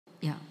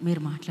Yeah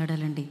మీరు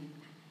మాట్లాడాలండి.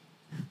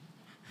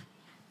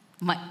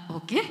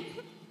 Okay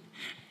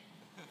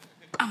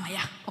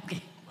అమ్మయ్యా okay.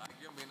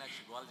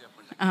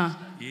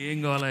 ఏం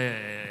కావాలా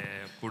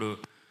ఇప్పుడు,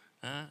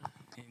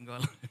 ఏం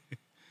కావాలా?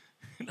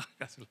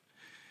 నాకు అసలు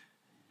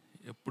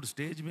ఎప్పుడు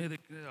స్టేజ్ మీద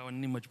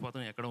అవన్నీ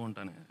మర్చిపోతాను, ఎక్కడ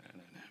ఉంటాను.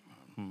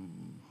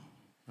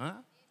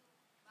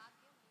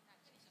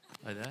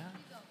 అదా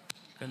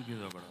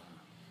కన్ఫ్యూజ్ అవ్వడం,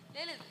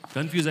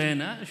 కన్ఫ్యూజ్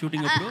అయ్యానా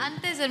షూటింగ్ అప్పుడు?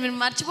 అంతే సార్, మీరు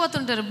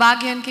మర్చిపోతుంటారు.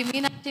 భాగ్యానికి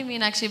మీనాక్షి,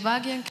 మీనాక్షి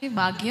భాగ్యానికి,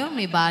 భాగ్యం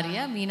మీ భార్య,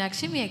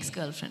 మీనాక్షి మీ ఎక్స్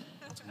గర్ల్ ఫ్రెండ్.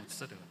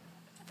 సరే,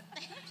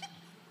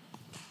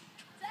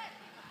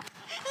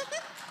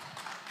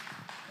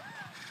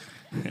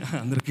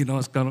 అందరికీ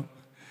నమస్కారం.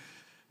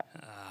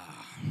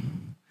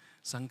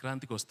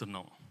 సంక్రాంతికి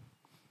వస్తున్నాం,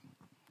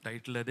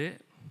 టైటిల్ అదే,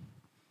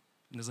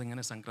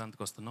 నిజంగానే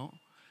సంక్రాంతికి వస్తున్నాం.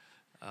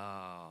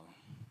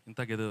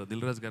 ఇంతకేదో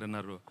దిల్ రాజు గారు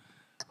అన్నారు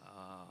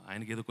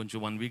ఆయనకి ఏదో కొంచెం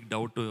 1 వీక్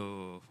డౌట్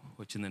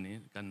వచ్చిందని,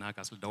 కానీ నాకు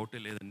అసలు డౌటే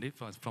లేదండి.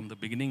 ఫ్రమ్ ద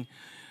బిగినింగ్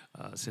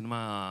సినిమా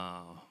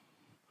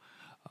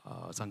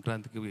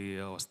సంక్రాంతికి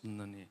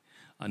వస్తుందని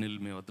అనిల్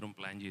మేమిద్దరం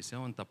ప్లాన్ చేసాం.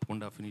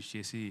 తప్పకుండా ఫినిష్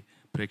చేసి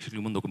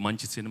ప్రేక్షకుల ముందు ఒక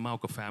మంచి సినిమా,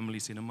 ఒక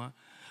ఫ్యామిలీ సినిమా,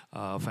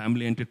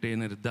 ఫ్యామిలీ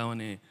ఎంటర్టైనర్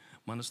ఇద్దామనే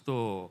మనసుతో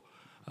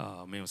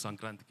మేము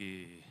సంక్రాంతికి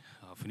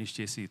ఫినిష్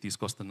చేసి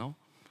తీసుకొస్తున్నాం.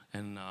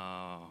 అండ్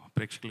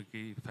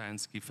ప్రేక్షకులకి,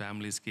 ఫ్యాన్స్కి,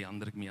 ఫ్యామిలీస్కి,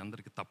 అందరికి, మీ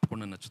అందరికీ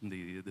తప్పకుండా నచ్చుతుంది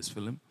this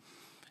film.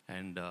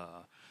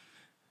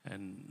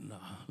 And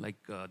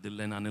like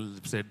Dil and Anil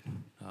said,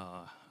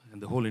 in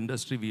the whole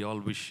industry, we all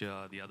wish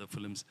the other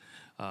films,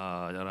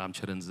 Ram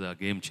Charan's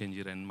Game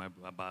Changer and my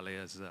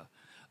Balaya's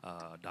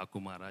Daku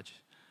Maharaj,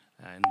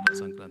 and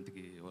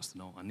Sankrantiki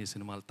vastunam. Anni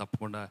cinemalu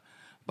tappakunda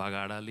baga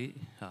aadali,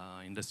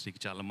 industry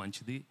ki chaala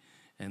manchidi,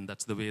 and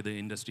that's the way the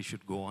industry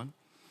should go on.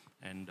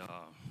 And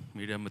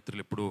media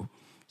mitrulu eppudu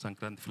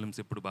Sankranti films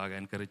eppudu baga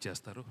encourage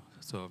chestaru,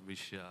 so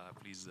wish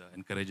please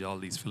encourage all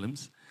these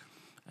films.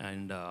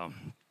 And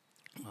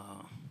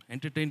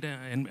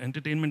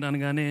entertainment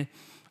అనగానే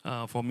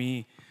for me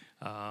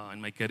in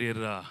my career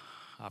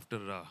after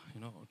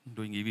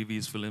doing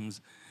EVV's films,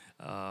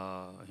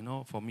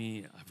 for me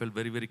I felt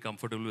very very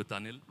comfortable with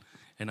Anil.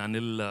 And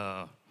Anil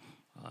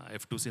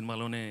F2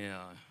 సినిమాలోనే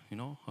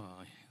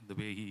the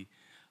way he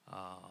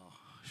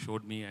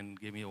showed me and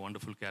gave me a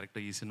wonderful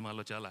character, ఈ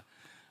సినిమాలో చాలా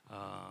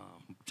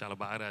చాలా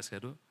బాగా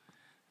రాశారు.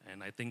 And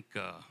I think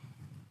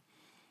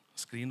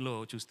స్క్రీన్లో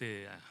చూస్తే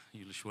you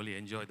will surely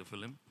enjoy the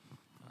film.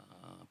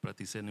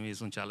 ప్రతి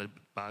సన్నివేశం చాలా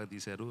బాగా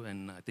తీశారు.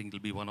 And I think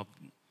will be one of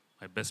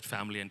my best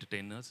family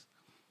entertainers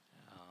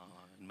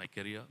in my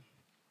career.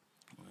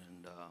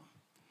 And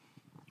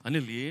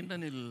Anil, ఏంటి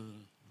అనిల్,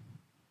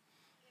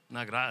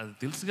 నాకు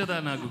తెలుసు కదా,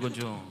 నాకు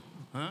కొంచెం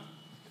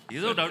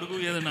ఏదో ఒకటి అడుగు,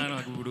 ఏదో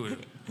నాకు ఇప్పుడు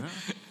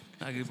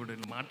నాకు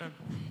ఇప్పుడు మాట్లాడు.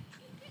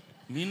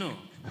 నేను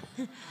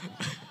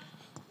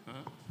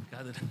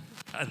కాదు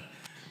కాదు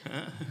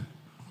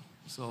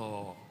సో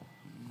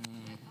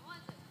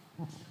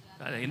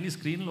ఎన్ని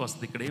స్క్రీన్లు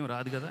వస్తుంది, ఇక్కడ ఏం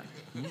రాదు కదా.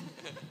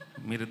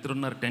 మీరిద్దరు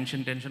ఉన్నారు,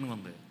 టెన్షన్గా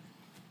ఉంది.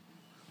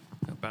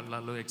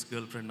 పెళ్ళాలు, ఎక్స్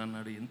గర్ల్ ఫ్రెండ్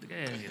అన్నాడు, ఎందుకే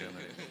మీరు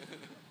అన్నారు.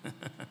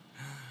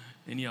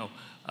 Anyhow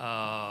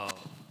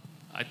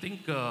I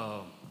think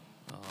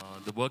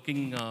the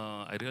working,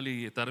 I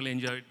really thoroughly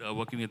enjoyed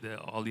working with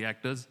all the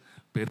actors.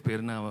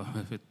 Perna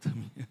with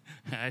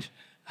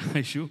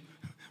Aishu,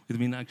 with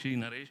Meenakshi,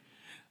 Naresh,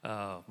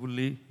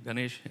 Ulli,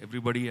 Ganesh,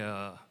 everybody,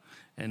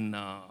 and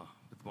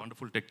with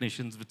wonderful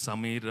technicians, with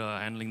Samir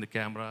handling the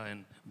camera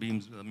and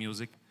Beam's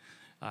music,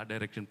 art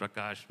direction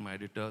Prakash, my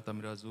editor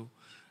Tamirazu.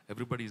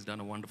 Everybody has done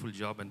a wonderful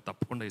job, and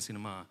tappakunda ee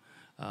cinema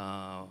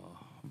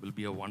will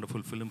be a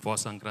wonderful film for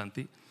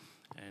Sankranti.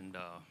 And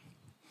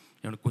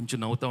కొంచెం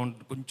నవ్వుతూ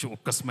ఉంటాను, కొంచెం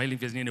ఒక్క smiling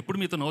face. నేను ఎప్పుడు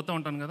మీతో నవ్వుతూ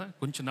ఉంటాను కదా,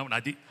 కొంచెం నవ్వు,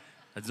 అది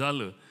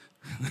చాలు.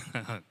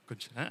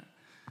 కొంచెం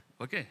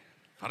ఓకే,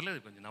 పర్లేదు,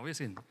 కొంచెం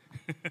నవ్వేసేయండి.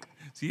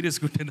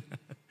 సీరియస్గా ఉంటాను.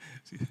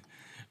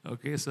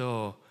 ఓకే, సో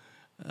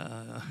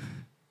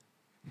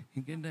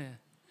ఇంకేంటే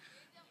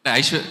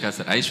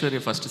ఐశ్వర్య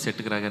ఫస్ట్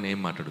సెట్కి రాగానే ఏం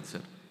మాట్లాడుతుంది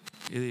సార్?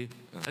 ఇది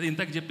అది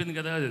ఇంతాక చెప్పింది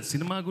కదా,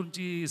 సినిమా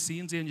గురించి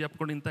సీన్స్ ఏం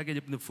చెప్పకుండా ఇంతాకే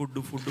చెప్పింది,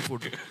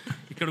 ఫుడ్.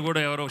 ఇక్కడ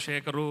కూడా ఎవరో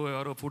శేఖరు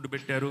ఎవరో ఫుడ్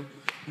పెట్టారు,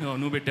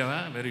 నువ్వు పెట్టావా?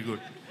 Very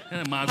good.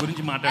 మా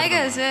గురించి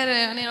మాట్లాడారు సార్.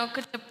 నేను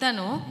ఒక్కటి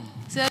చెప్తాను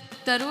సార్,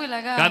 చెప్తారు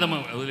ఇలాగా కాదమ్మా,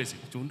 వదిలేసి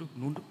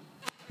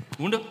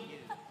ఉండు.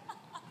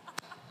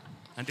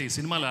 అంటే ఈ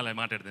సినిమాలో అలా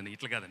మాట్లాడదండి,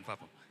 ఇట్లా కాదండి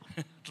పాపం,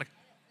 ఇట్లా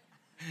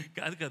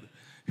కాదు.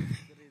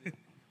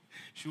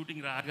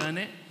 షూటింగ్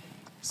రాగానే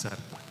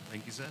సార్,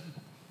 థ్యాంక్ యూ సార్,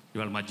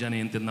 ఇవాళ మధ్యాహ్నం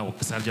ఏం తిన్నా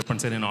ఒక్కసారి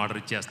చెప్పండి సార్, నేను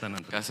ఆర్డర్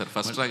ఇచ్చేస్తాను. కాదు సార్,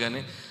 ఫస్ట్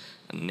రాగానే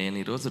నేను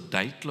ఈరోజు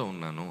డైట్లో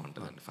ఉన్నాను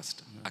అంటదండి. ఫస్ట్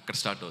అక్కడ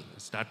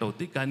స్టార్ట్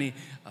అవుద్ది. కానీ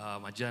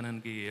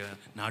మధ్యాహ్నానికి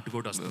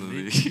నాటుకోటి వస్తుంది,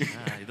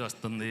 ఇది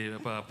వస్తుంది,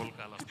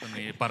 పుల్కాలు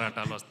వస్తున్నాయి,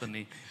 పరాటాలు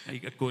వస్తున్నాయి,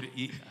 ఇక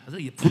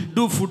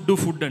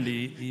ఫుడ్ అండి.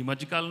 ఈ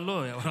మధ్యకాలంలో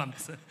ఎవరు అంత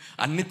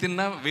అన్ని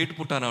తిన్నా వెయిట్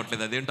పుట్టాను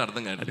అవట్లేదు, అదేంటో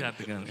అర్థం కాదు.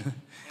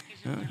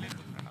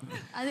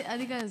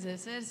 అది కాదు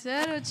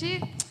సార్ వచ్చి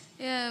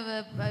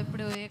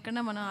ఇప్పుడు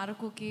ఎక్కడన్నా మనం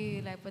అరకుకి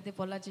లేకపోతే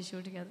పొల్లాచి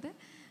షూట్కి వెళ్తే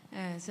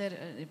సార్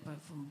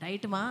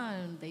డైట్ మా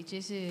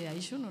దయచేసి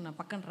ఐషు నువ్వు నా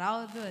పక్కన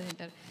రావద్దు అని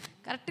అంటారు.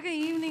 కరెక్ట్గా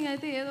ఈవినింగ్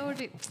అయితే ఏదో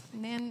ఒకటి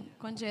నేను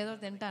కొంచెం ఏదో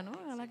ఒకటి తింటాను.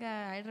 అలాగే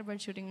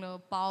హైదరాబాద్ షూటింగ్లో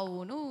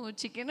పావును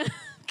చికెన్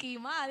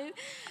కీమా అది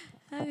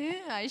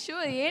ఐషు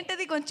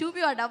ఏంటది కొంచెం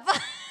చూపి ఆ డబ్బా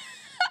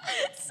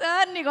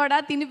సార్ని కూడా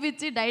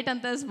తినిపించి డైట్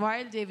అంతా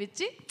స్పాయిల్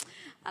చేయించి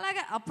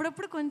అలాగే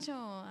అప్పుడప్పుడు కొంచెం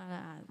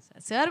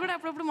సార్ కూడా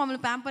అప్పుడప్పుడు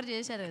మమ్మల్ని ప్యాంపర్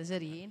చేశారు కదా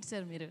సార్. ఏంటి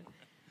సార్ మీరు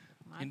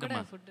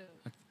food.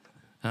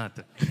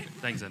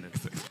 Thanks, and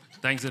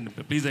thanks, and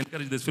please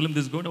encourage this film.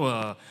 This is going to,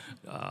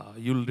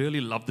 you'll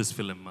really love this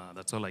film.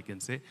 That's all I can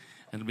say.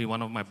 And it'll be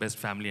one of my best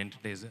family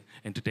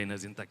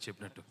entertainers in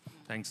Chepnattu.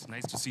 Thanks.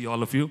 Nice to see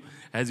all of you.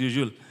 As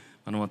usual,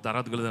 మనం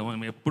తర్వాత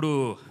కలుద్దాం. ఎప్పుడు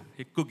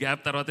ఎక్కువ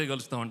gap తర్వాతే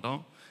కలుస్తూ ఉంటాం.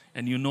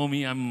 And you know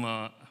me,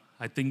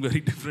 I think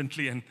very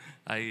differently, and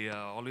I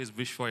always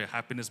wish for your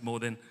happiness more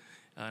than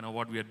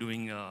what we are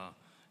doing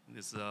in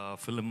this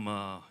film,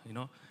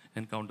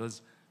 encounters.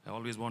 I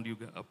always want you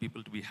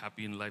people to be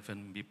happy in life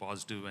and be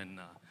positive, and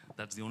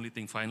that's the only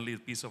thing. Finally,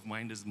 peace of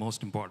mind is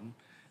most important.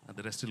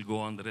 The rest will go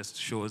on. The rest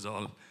show is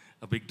all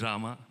a big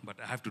drama, but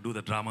I have to do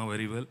the drama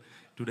very well.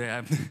 Today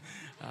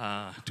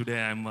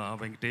I'm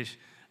Venkatesh,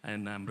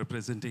 and I'm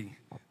representing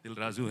Dil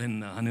Raju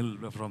and Anil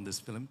from this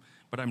film.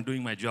 But I'm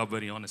doing my job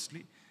very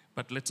honestly.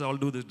 But let's all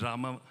do this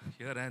drama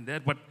here and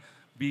there, but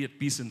be at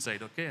peace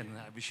inside, okay? And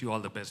I wish you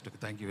all the best.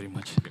 Okay? Thank you very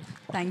much.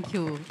 Thank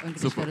you,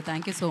 Venkatesh garu.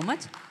 Thank you so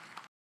much.